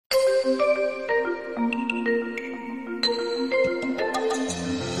Hey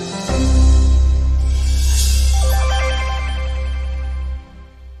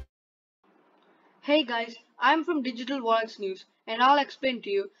guys, I'm from Wallet's News and I'll explain to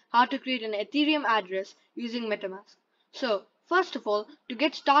you how to create an Ethereum address using MetaMask. So, first of all, to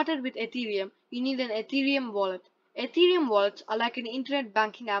get started with Ethereum, you need an Ethereum wallet. Ethereum wallets are like an internet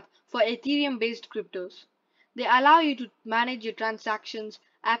banking app for Ethereum-based cryptos. They allow you to manage your transactions,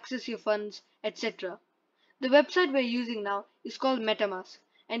 access your funds, etc. The website we're using now is called MetaMask,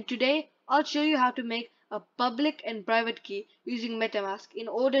 and today I'll show you how to make a public and private key using MetaMask in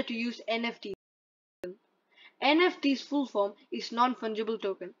order to use NFTs. NFT's full form is non-fungible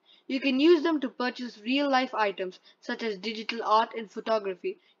token. You can use them to purchase real-life items such as digital art and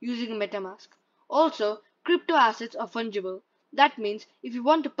photography using MetaMask. Also, crypto assets are fungible. That means if you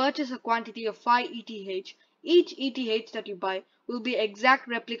want to purchase a quantity of 5 ETH, each ETH that you buy will be exact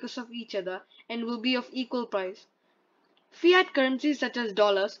replicas of each other and will be of equal price. Fiat currencies such as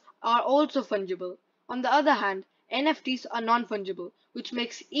dollars are also fungible. On the other hand, NFTs are non-fungible, which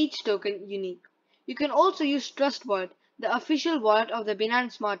makes each token unique. You can also use Trust Wallet, the official wallet of the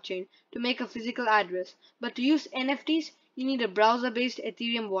Binance Smart Chain, to make a physical address. But to use NFTs, you need a browser-based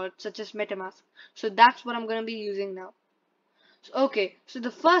Ethereum wallet such as MetaMask. So that's what I'm going to be using now. So the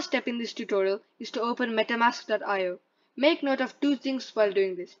first step in this tutorial is to open MetaMask.io. Make note of two things while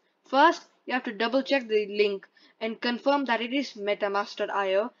doing this. First, you have to double check the link and confirm that it is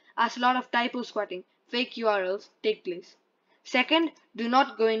MetaMask.io, as a lot of typo squatting, fake URLs take place. Second, do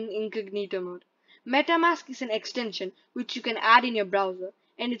not go in incognito mode. MetaMask is an extension which you can add in your browser,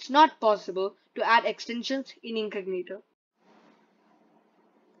 and it's not possible to add extensions in incognito.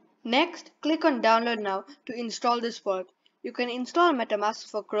 Next, click on Download Now to install this wallet. You can install MetaMask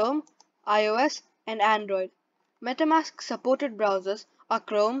for Chrome, iOS, and Android. MetaMask supported browsers are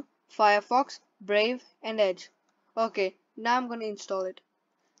Chrome, Firefox, Brave, and Edge. Okay, now I'm going to install it.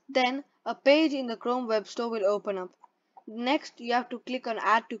 Then, a page in the Chrome Web Store will open up. Next, you have to click on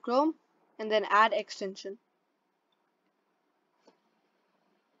Add to Chrome and then Add Extension.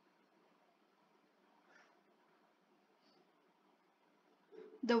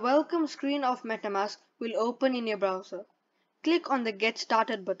 The welcome screen of MetaMask will open in your browser. Click on the Get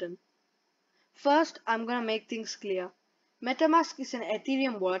Started button. First, I'm going to make things clear. MetaMask is an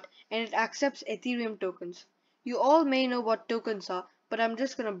Ethereum wallet and it accepts Ethereum tokens. You all may know what tokens are, but I'm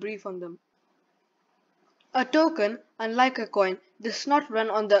just going to brief on them. A token, unlike a coin, does not run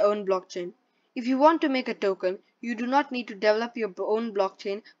on their own blockchain. If you want to make a token, you do not need to develop your own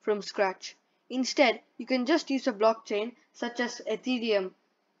blockchain from scratch. Instead, you can just use a blockchain such as Ethereum.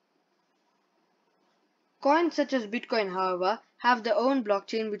 Coins such as Bitcoin, however, have their own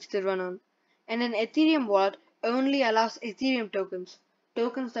blockchain which they run on, and an Ethereum wallet only allows Ethereum tokens,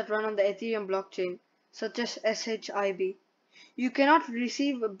 tokens that run on the Ethereum blockchain, such as SHIB. You cannot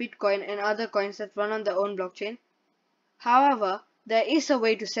receive Bitcoin and other coins that run on their own blockchain. However, there is a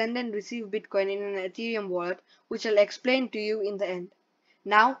way to send and receive Bitcoin in an Ethereum wallet, which I'll explain to you in the end.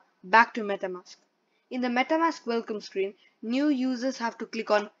 Now, back to MetaMask. In the MetaMask welcome screen, new users have to click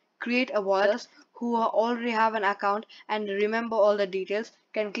on Create a Wallet. Who already have an account and remember all the details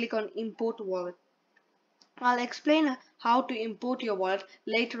can click on Import Wallet. I'll explain how to import your wallet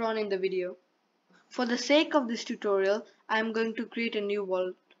later on in the video. For the sake of this tutorial, I'm going to create a new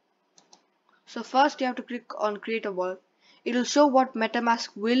wallet. So first you have to click on Create a Wallet. It will show what MetaMask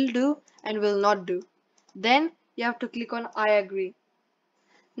will do and will not do. Then you have to click on I agree.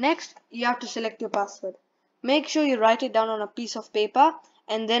 Next, you have to select your password. Make sure you write it down on a piece of paper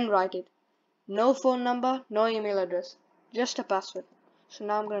and then write it. No phone number, no email address, just a password. So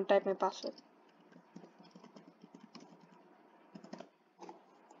now I'm going to type my password.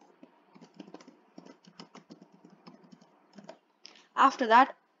 After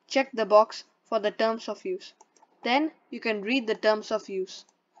that, check the box for the terms of use. Then you can read the terms of use.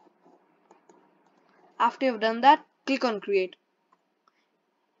 After you've done that, click on Create.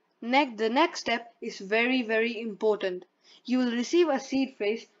 The next step is very important. You will receive a seed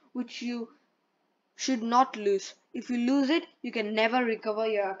phrase which you should not lose. If you lose it, you can never recover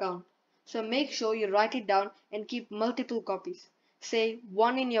your account. So make sure you write it down and keep multiple copies. Say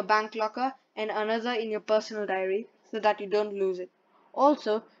one in your bank locker and another in your personal diary so that you don't lose it.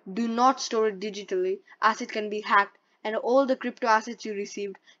 Also, do not store it digitally as it can be hacked and all the crypto assets you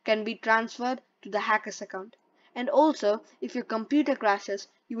received can be transferred to the hacker's account. And also, if your computer crashes,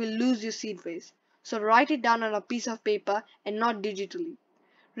 you will lose your seed phrase. So write it down on a piece of paper and not digitally.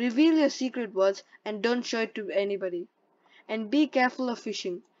 Reveal your secret words and don't show it to anybody. And be careful of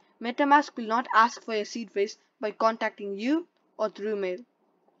phishing. MetaMask will not ask for your seed phrase by contacting you or through mail.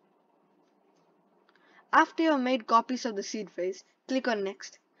 After you have made copies of the seed phrase, click on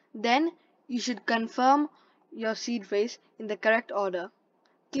Next. Then you should confirm your seed phrase in the correct order.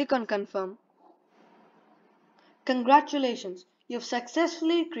 Click on Confirm. Congratulations, you've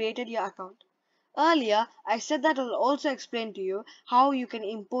successfully created your account. Earlier, I said that I'll also explain to you how you can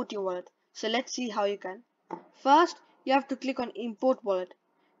import your wallet. So let's see how you can. First, you have to click on Import Wallet.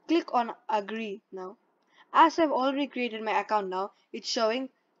 Click on Agree now. As I've already created my account now, it's showing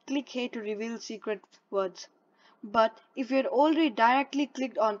click here to reveal secret words. But if you had already directly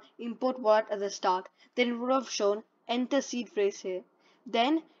clicked on Import Wallet at the start, then it would have shown Enter Seed Phrase here.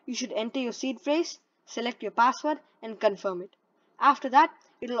 Then you should enter your seed phrase, select your password and confirm it. After that,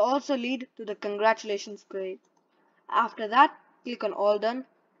 it will also lead to the congratulations page. After that, click on All Done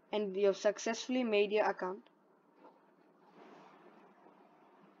and you have successfully made your account.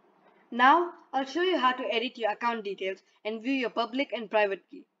 Now, I'll show you how to edit your account details and view your public and private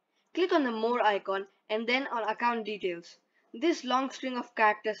key. Click on the More icon and then on Account Details. This long string of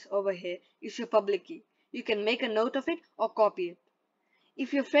characters over here is your public key. You can make a note of it or copy it.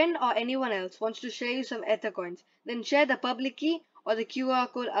 If your friend or anyone else wants to share you some Ether coins, then share the public key or the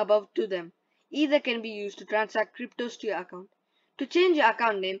QR code above to them. Either can be used to transact cryptos to your account. To change your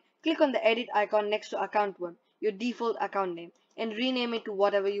account name, click on the edit icon next to account 1, your default account name, and rename it to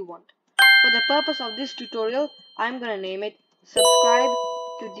whatever you want. For the purpose of this tutorial, I'm gonna name it Subscribe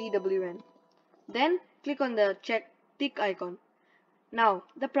to DWN. Then click on the tick icon. Now,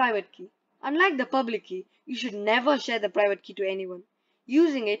 the private key. Unlike the public key, you should never share the private key to anyone.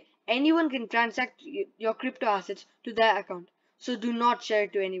 Using it, anyone can transact your crypto assets to their account, so do not share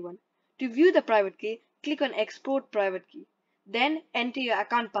it to anyone. To view the private key, click on Export Private Key. Then enter your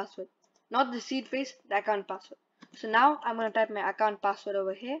account password, not the seed phrase, the account password. So now I'm going to type my account password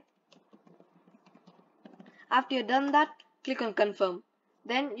over here. After you've done that, click on Confirm.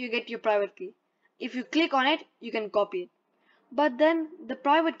 Then you get your private key. If you click on it, you can copy it. But then the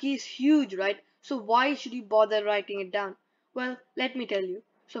private key is huge, right? So why should you bother writing it down? Well, let me tell you.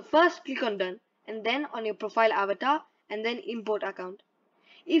 So first click on Done and then on your profile avatar and then Import Account.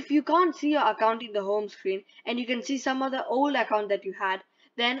 If you can't see your account in the home screen and you can see some other old account that you had,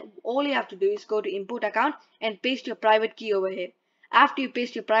 then all you have to do is go to Import Account and paste your private key over here. After you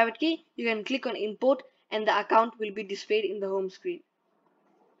paste your private key, you can click on Import and the account will be displayed in the home screen.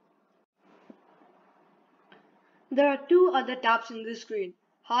 There are two other tabs in this screen,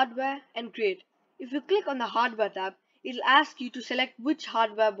 Hardware and Create. If you click on the Hardware tab, it will ask you to select which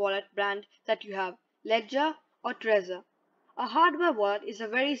hardware wallet brand that you have, Ledger or Trezor. A hardware wallet is a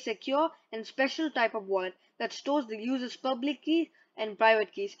very secure and special type of wallet that stores the user's public keys and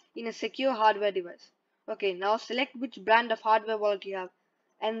private keys in a secure hardware device. Okay, now select which brand of hardware wallet you have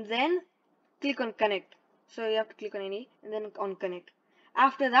and then click on Connect. So you have to click on any and then on Connect.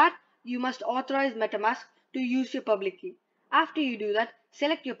 After that, you must authorize MetaMask to use your public key. After you do that,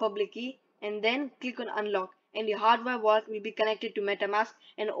 select your public key and then click on Unlock and your hardware wallet will be connected to MetaMask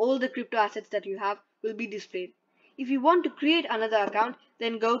and all the crypto assets that you have will be displayed. If you want to create another account,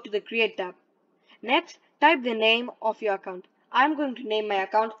 then go to the Create tab. Next, type the name of your account. I'm going to name my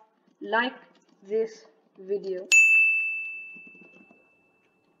account Like This Video.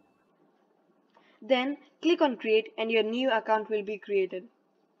 Then click on Create and your new account will be created.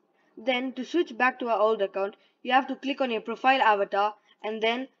 Then to switch back to our old account, you have to click on your profile avatar and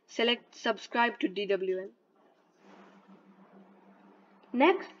then select Subscribe to DWN.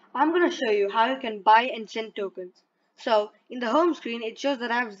 Next, I'm going to show you how you can buy and send tokens. So, in the home screen, it shows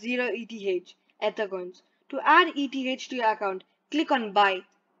that I have 0 ETH, Ether coins. To add ETH to your account, click on Buy.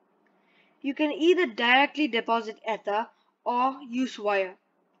 You can either directly deposit Ether or use Wire.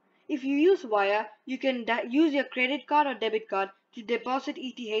 If you use Wire, you can use your credit card or debit card to deposit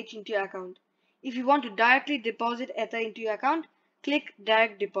ETH into your account. If you want to directly deposit Ether into your account, click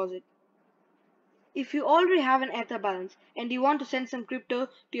Direct Deposit. If you already have an Ether balance and you want to send some crypto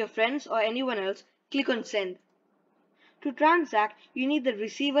to your friends or anyone else, click on Send. To transact, you need the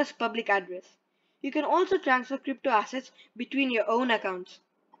receiver's public address. You can also transfer crypto assets between your own accounts.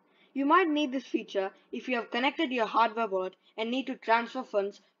 You might need this feature if you have connected your hardware wallet and need to transfer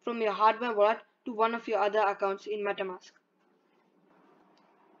funds from your hardware wallet to one of your other accounts in MetaMask.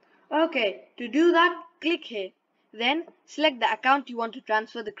 Okay, to do that, click here. Then select the account you want to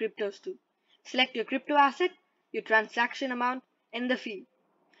transfer the cryptos to. Select your crypto asset, your transaction amount, and the fee.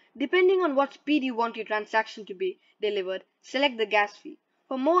 Depending on what speed you want your transaction to be delivered, select the gas fee.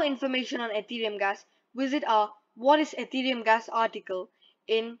 For more information on Ethereum gas, visit our What is Ethereum gas article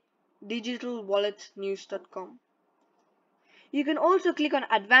in digitalwalletsnews.com. You can also click on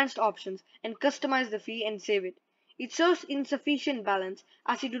Advanced Options and customize the fee and save it. It shows insufficient balance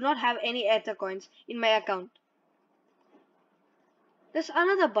as I do not have any Ether coins in my account. There's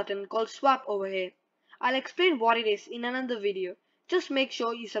another button called swap over here. I'll explain what it is in another video. Just make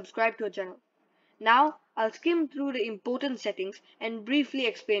sure you subscribe to our channel. Now I'll skim through the important settings and briefly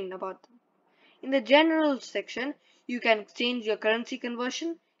explain about them. In the general section, you can change your currency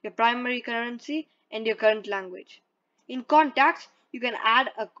conversion, your primary currency, and your current language. In contacts, you can add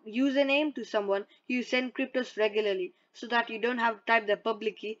a username to someone you send cryptos regularly so that you don't have to type their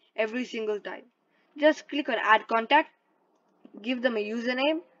public key every single time. Just click on add contact, give them a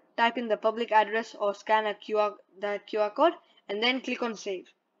username, type in the public address or scan the QR code, and then click on save.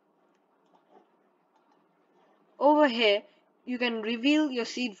 Over here, you can reveal your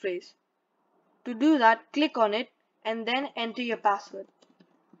seed phrase. To do that, click on it and then enter your password.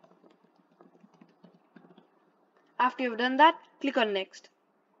 After you've done that, click on next.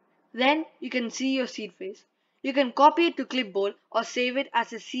 Then you can see your seed phrase. You can copy it to clipboard or save it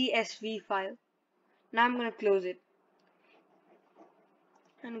as a CSV file. Now I'm going to close it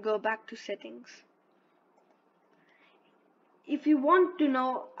and go back to settings. If you want to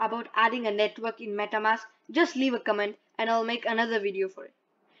know about adding a network in MetaMask, just leave a comment and I'll make another video for it.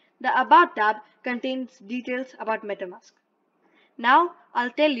 The About tab contains details about MetaMask. Now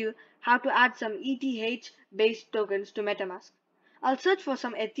I'll tell you how to add some ETH-based tokens to MetaMask. I'll search for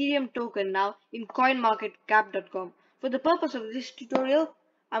some Ethereum token now in coinmarketcap.com. For the purpose of this tutorial,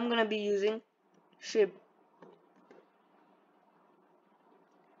 I'm going to be using SHIB.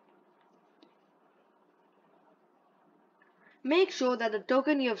 Make sure that the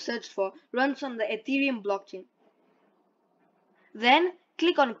token you have searched for runs on the Ethereum blockchain. Then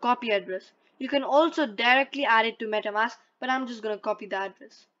click on copy address. You can also directly add it to MetaMask, but I'm just going to copy the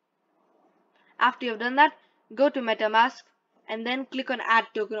address. After you've done that, go to MetaMask and then click on add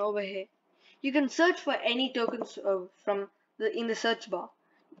token over here. You can search for any tokens in the search bar.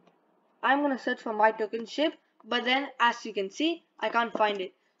 I'm going to search for my token SHIB, but then as you can see, I can't find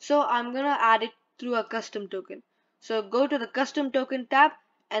it. So I'm going to add it through a custom token. So go to the custom token tab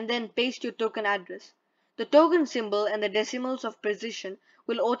and then paste your token address. The token symbol and the decimals of precision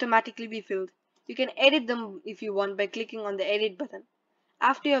will automatically be filled. You can edit them if you want by clicking on the edit button.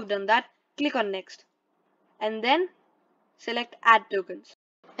 After you have done that, click on next and then select add tokens.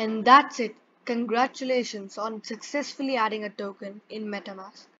 And that's it. Congratulations on successfully adding a token in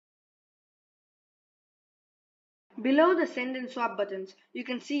MetaMask. Below the send and swap buttons, you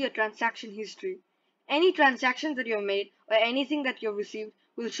can see your transaction history. Any transactions that you have made or anything that you have received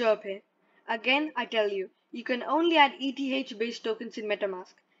will show up here. Again, I tell you, you can only add ETH-based tokens in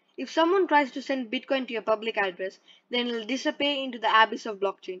MetaMask. If someone tries to send Bitcoin to your public address, then it will disappear into the abyss of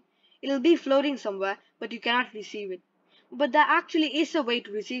blockchain. It will be floating somewhere, but you cannot receive it. But there actually is a way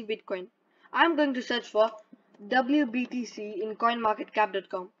to receive Bitcoin. I'm going to search for WBTC in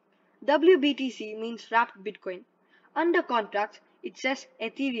coinmarketcap.com. WBTC means wrapped Bitcoin. Under contracts, it says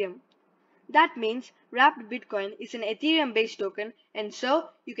Ethereum. That means wrapped Bitcoin is an Ethereum-based token, and so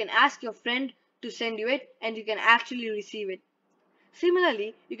you can ask your friend to send you it and you can actually receive it.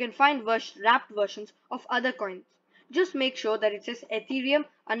 Similarly, you can find wrapped versions of other coins. Just make sure that it says Ethereum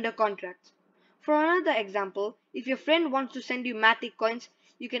under contracts. For another example, if your friend wants to send you Matic coins,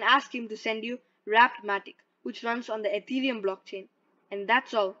 you can ask him to send you wrapped Matic, which runs on the Ethereum blockchain. And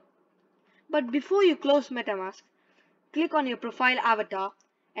that's all. But before you close MetaMask, click on your profile avatar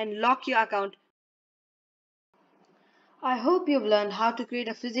and lock your account. I hope you've learned how to create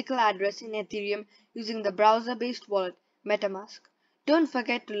a physical address in Ethereum using the browser-based wallet, MetaMask. Don't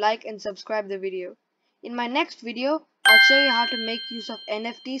forget to like and subscribe the video. In my next video, I'll show you how to make use of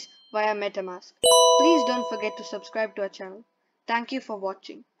NFTs via MetaMask. Please don't forget to subscribe to our channel. Thank you for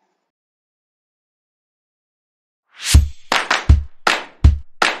watching.